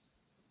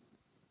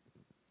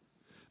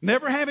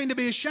 Never having to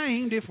be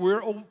ashamed if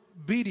we're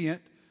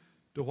obedient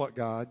to what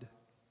God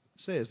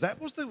says.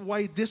 That was the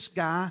way this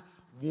guy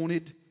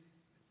wanted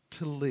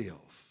to live.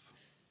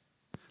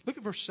 Look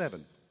at verse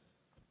 7.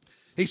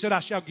 He said, I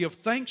shall give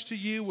thanks to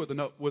you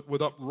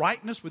with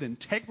uprightness, with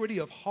integrity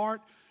of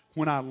heart,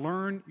 when I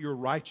learn your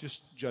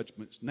righteous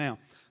judgments. Now,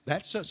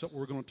 that sets up what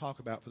we're going to talk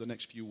about for the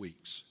next few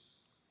weeks.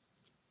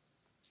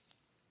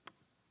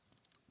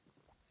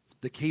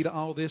 The key to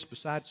all this,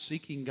 besides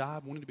seeking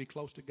God, wanting to be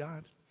close to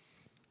God,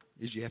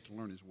 is you have to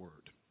learn His Word.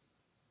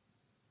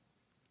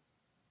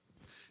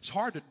 It's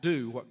hard to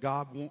do what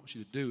God wants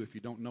you to do if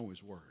you don't know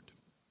His Word.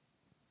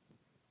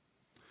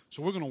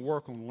 So we're going to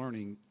work on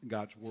learning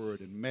God's Word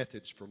and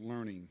methods for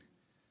learning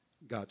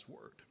God's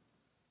Word.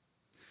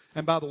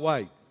 And by the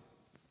way,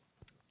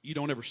 you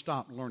don't ever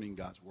stop learning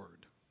God's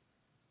Word.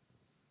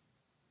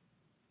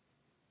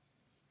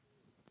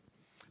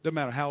 Doesn't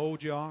matter how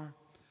old you are,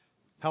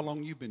 how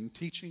long you've been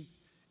teaching.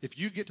 If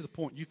you get to the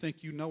point you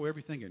think you know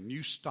everything and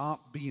you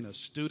stop being a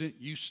student,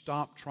 you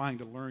stop trying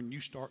to learn,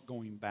 you start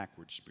going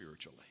backwards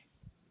spiritually.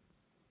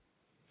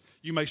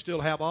 You may still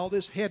have all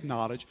this head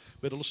knowledge,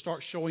 but it'll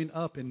start showing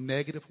up in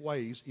negative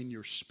ways in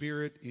your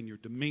spirit, in your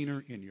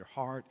demeanor, in your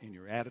heart, in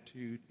your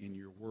attitude, in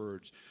your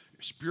words.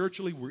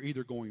 Spiritually, we're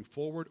either going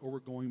forward or we're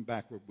going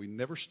backward. We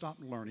never stop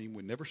learning.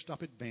 We never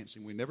stop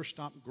advancing. We never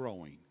stop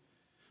growing.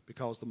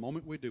 Because the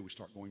moment we do, we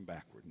start going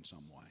backward in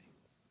some way.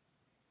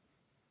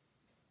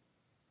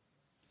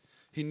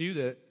 He knew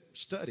that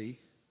study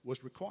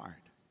was required.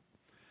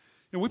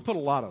 You know, we put a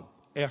lot of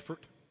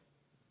effort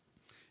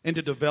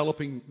into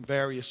developing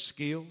various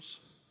skills.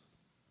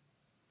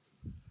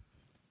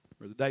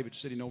 Brother David's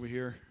sitting over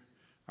here.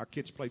 Our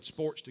kids played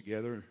sports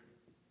together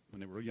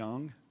when they were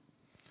young.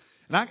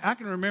 And I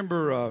can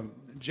remember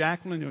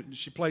Jacqueline,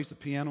 she plays the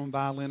piano and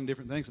violin and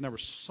different things, and there were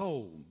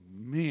so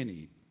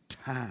many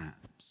times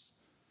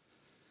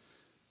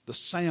the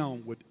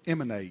sound would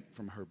emanate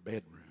from her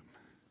bedroom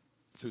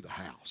through the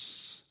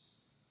house.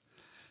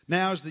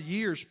 Now, as the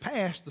years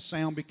passed, the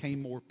sound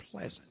became more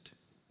pleasant.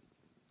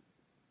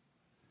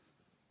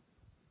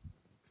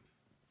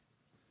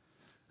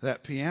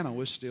 That piano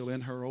is still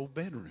in her old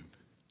bedroom.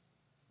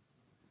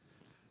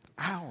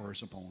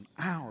 Hours upon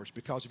hours.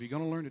 Because if you're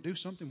going to learn to do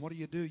something, what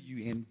do?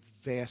 You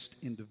invest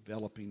in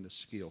developing the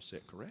skill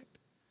set, correct?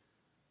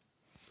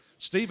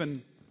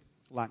 Stephen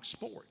likes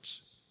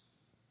sports.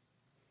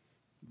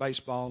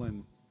 Baseball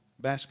and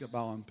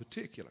basketball in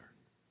particular.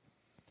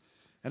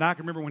 And I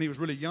can remember when he was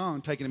really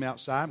young, taking him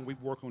outside, and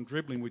we'd work on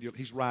dribbling with you.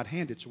 He's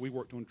right-handed, so we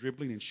worked on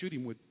dribbling and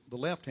shooting with the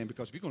left hand,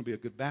 because if you're going to be a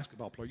good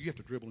basketball player, you have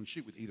to dribble and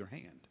shoot with either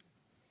hand.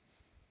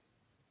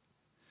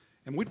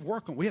 And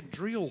we had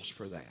drills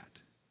for that.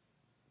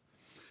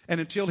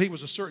 And until he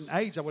was a certain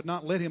age, I would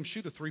not let him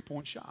shoot a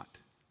three-point shot.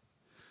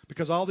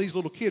 Because all these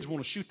little kids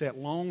want to shoot that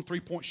long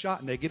three-point shot,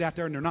 and they get out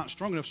there and they're not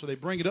strong enough, so they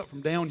bring it up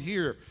from down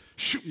here.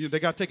 They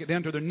got to take it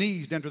down to their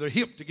knees, down to their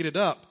hip to get it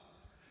up,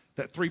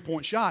 that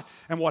three-point shot.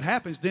 And what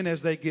happens then,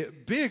 as they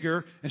get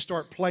bigger and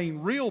start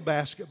playing real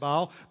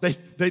basketball,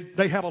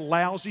 they have a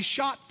lousy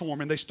shot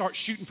form, and they start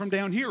shooting from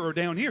down here or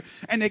down here,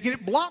 and they get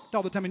it blocked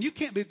all the time. And you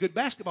can't be a good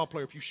basketball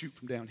player if you shoot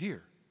from down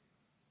here.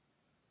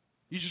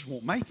 You just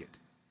won't make it.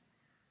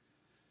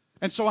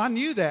 And so I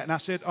knew that, and I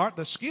said, Art,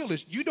 the skill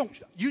is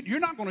you're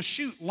not going to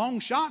shoot long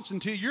shots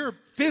until you're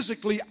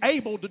physically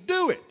able to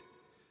do it.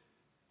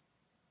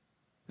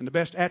 And the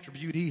best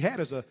attribute he had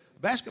as a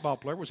basketball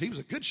player was he was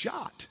a good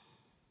shot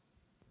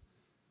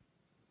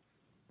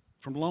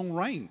from long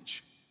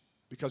range,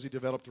 because he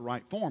developed the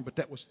right form. But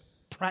that was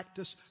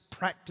practice,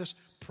 practice,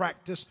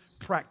 practice,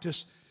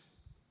 practice,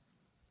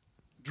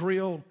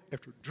 drill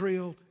after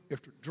drill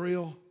after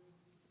drill.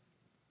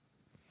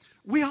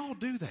 We all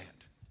do that.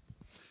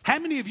 How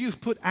many of you have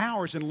put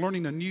hours in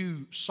learning a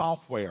new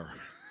software?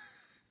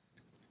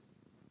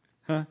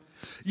 Huh?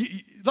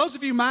 Those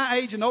of you my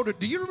age and older,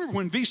 do you remember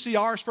when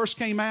VCRs first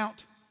came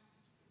out?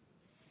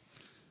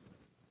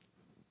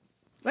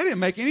 They didn't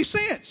make any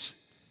sense.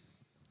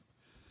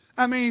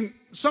 I mean,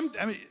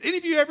 any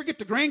of you ever get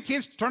the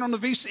grandkids to turn on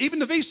even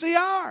the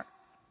VCR?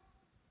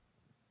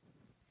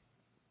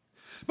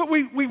 But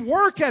we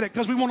work at it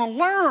because we want to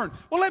learn.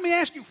 Well, let me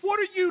ask you, what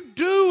are you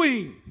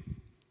doing?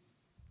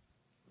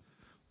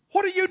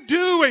 What are you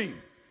doing?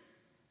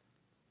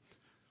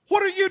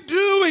 What are you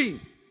doing?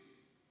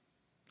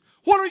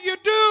 What are you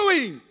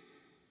doing?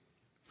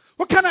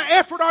 What kind of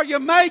effort are you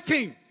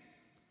making?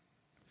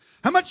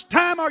 How much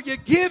time are you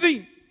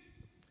giving?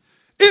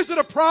 Is it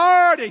a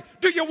priority?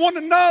 Do you want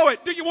to know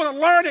it? Do you want to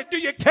learn it? Do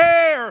you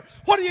care?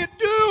 What are you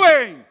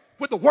doing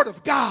with the Word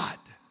of God?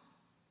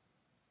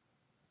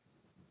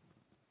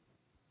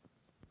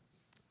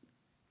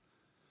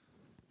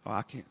 Oh,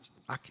 I can't.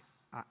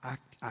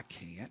 I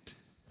can't.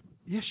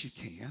 Yes, you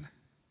can.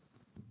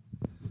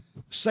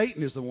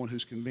 Satan is the one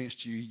who's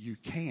convinced you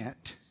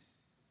can't.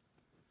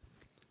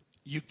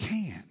 You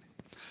can.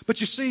 But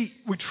you see,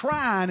 we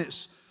try and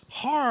it's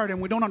hard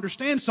and we don't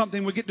understand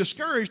something, we get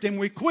discouraged and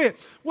we quit.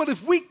 Well,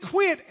 if we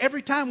quit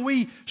every time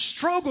we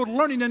struggled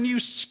learning a new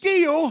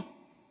skill,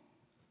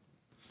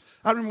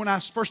 I remember when I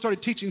first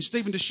started teaching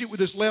Stephen to shoot with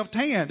his left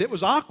hand, it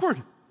was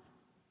awkward.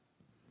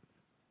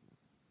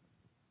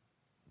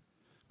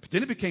 But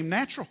then it became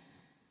natural.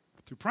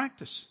 through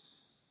practice.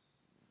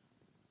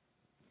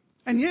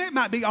 And yeah, it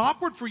might be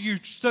awkward for you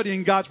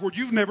studying God's Word.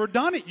 You've never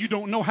done it. You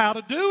don't know how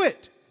to do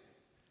it.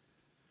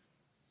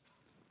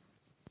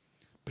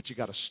 But you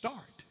got to start.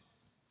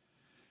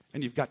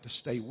 And you've got to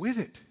stay with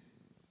it.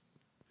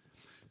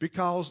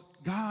 Because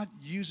God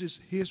uses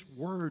His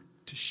Word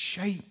to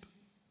shape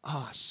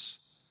us.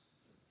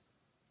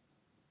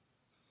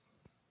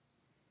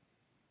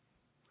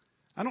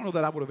 I don't know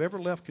that I would have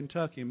ever left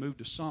Kentucky and moved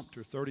to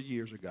Sumter 30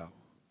 years ago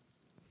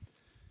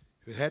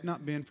if it had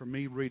not been for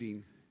me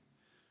reading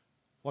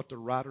what the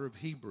writer of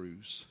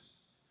Hebrews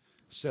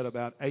said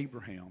about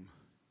Abraham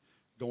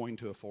going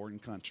to a foreign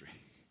country.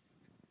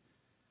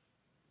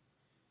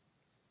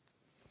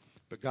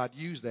 But God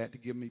used that to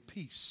give me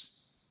peace.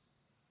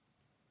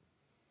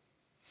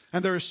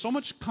 And there is so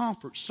much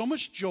comfort, so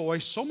much joy,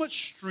 so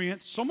much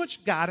strength, so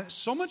much guidance,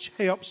 so much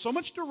help, so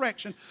much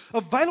direction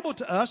available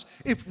to us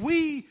if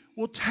we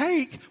will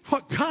take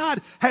what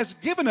God has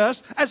given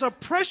us as a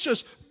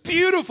precious,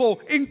 beautiful,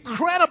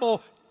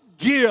 incredible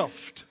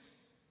gift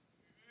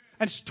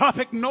and stop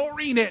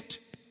ignoring it.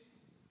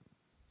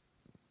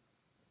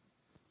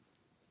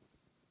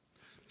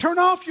 Turn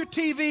off your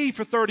TV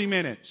for 30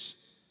 minutes.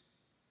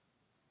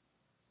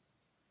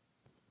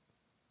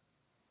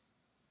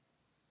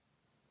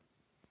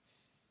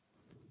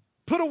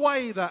 Put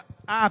away the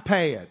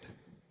iPad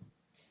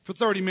for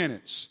 30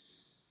 minutes.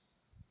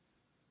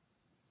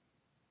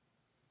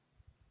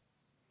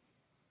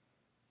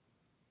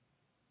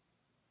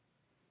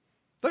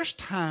 There's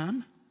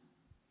time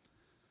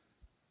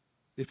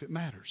if it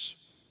matters.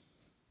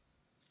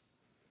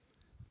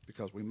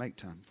 Because we make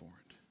time for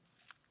it.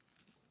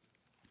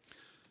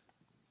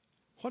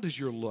 What does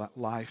your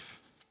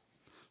life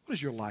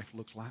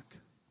look like?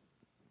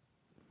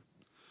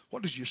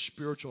 What does your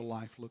spiritual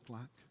life look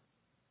like?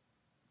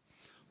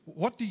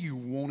 What do you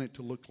want it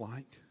to look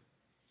like?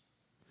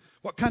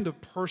 What kind of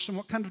person,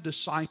 what kind of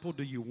disciple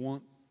do you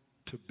want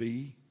to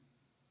be?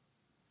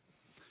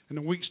 In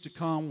the weeks to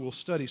come, we'll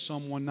study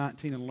Psalm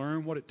 119 and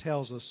learn what it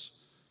tells us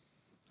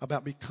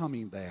about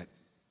becoming that.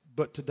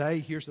 But today,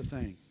 here's the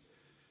thing.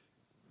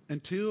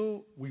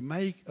 Until we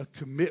make a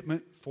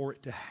commitment for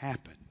it to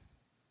happen,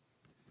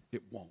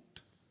 it won't.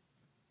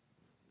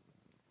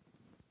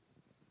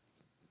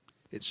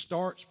 It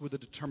starts with a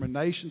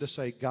determination to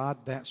say, God,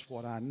 that's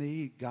what I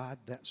need. God,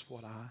 that's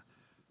what I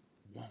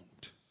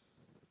want.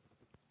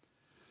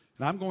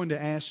 And I'm going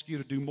to ask you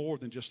to do more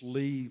than just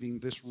leaving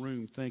this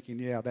room thinking,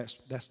 yeah,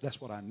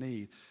 that's what I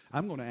need.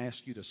 I'm going to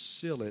ask you to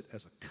seal it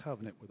as a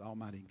covenant with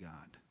Almighty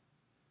God.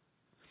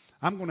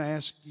 I'm going to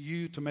ask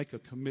you to make a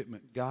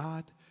commitment.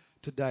 God,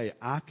 today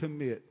I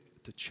commit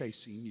to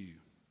chasing you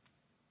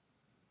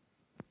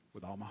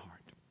with all my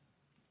heart.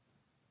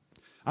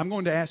 I'm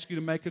going to ask you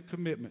to make a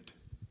commitment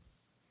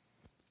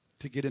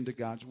to get into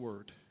God's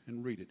Word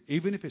and read it,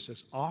 even if it's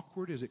as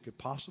awkward as it could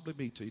possibly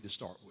be to you to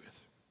start with.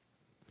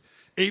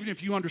 Even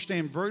if you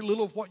understand very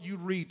little of what you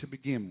read to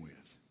begin with.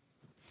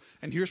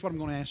 And here's what I'm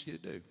going to ask you to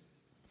do.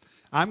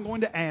 I'm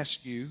going to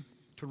ask you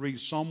to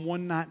read Psalm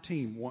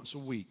 119 once a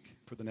week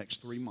for the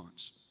next 3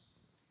 months.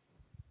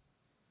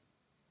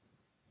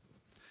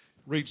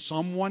 Read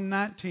Psalm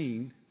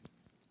 119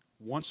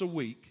 once a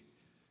week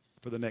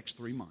for the next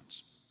 3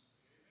 months.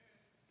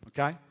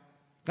 Okay?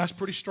 That's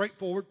pretty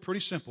straightforward, pretty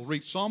simple.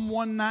 Read Psalm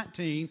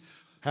 119.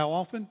 How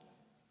often?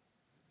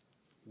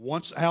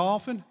 How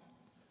often?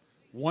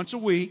 Once a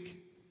week.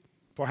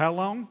 For how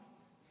long?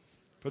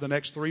 For the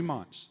next 3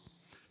 months.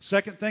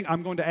 Second thing,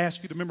 I'm going to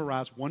ask you to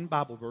memorize one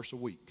Bible verse a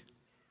week.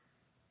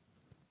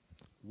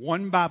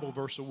 One Bible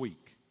verse a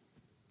week.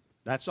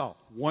 That's all.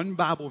 One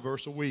Bible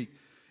verse a week.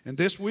 And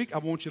this week, I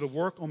want you to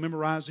work on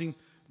memorizing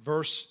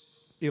verse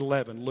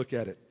 11. Look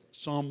at it.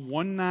 Psalm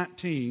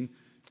 119,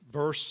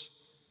 verse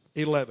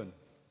 11.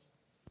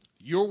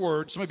 Your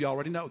word, some of you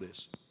already know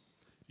this.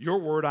 Your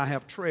word I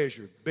have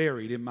treasured,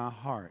 buried in my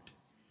heart,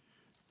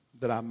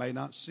 that I may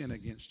not sin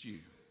against you.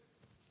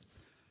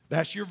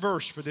 That's your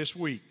verse for this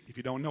week, if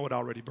you don't know it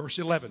already. Verse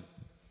 11.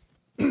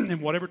 In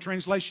whatever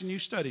translation you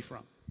study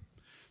from.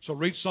 So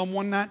read Psalm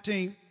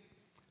 119.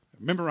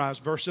 Memorize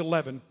verse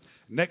 11.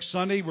 Next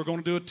Sunday, we're going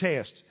to do a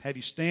test. Have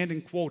you stand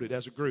and quote it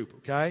as a group,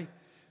 okay?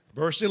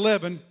 Verse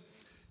 11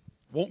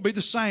 won't be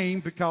the same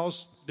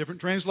because different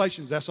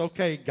translations. That's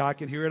okay. God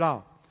can hear it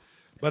all.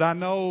 But I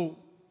know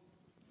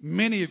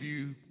many of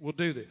you will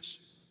do this.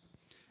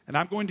 And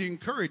I'm going to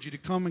encourage you to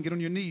come and get on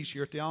your knees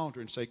here at the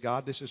altar and say,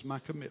 God, this is my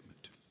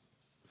commitment.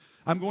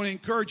 I'm going to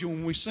encourage you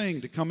when we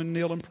sing to come and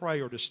kneel and pray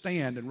or to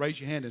stand and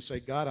raise your hand and say,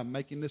 God, I'm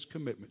making this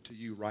commitment to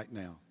you right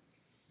now.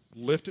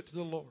 Lift it to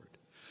the Lord.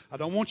 I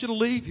don't want you to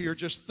leave here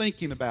just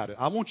thinking about it.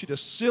 I want you to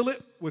seal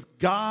it with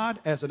God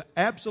as an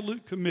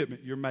absolute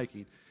commitment you're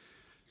making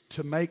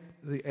to make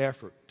the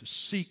effort, to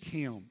seek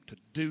Him, to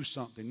do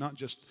something, not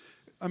just...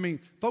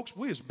 folks,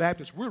 we as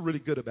Baptists, we're really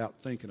good about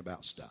thinking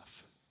about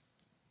stuff.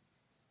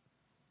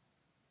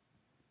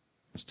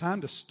 It's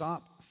time to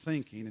stop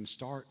thinking and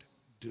start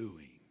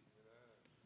doing.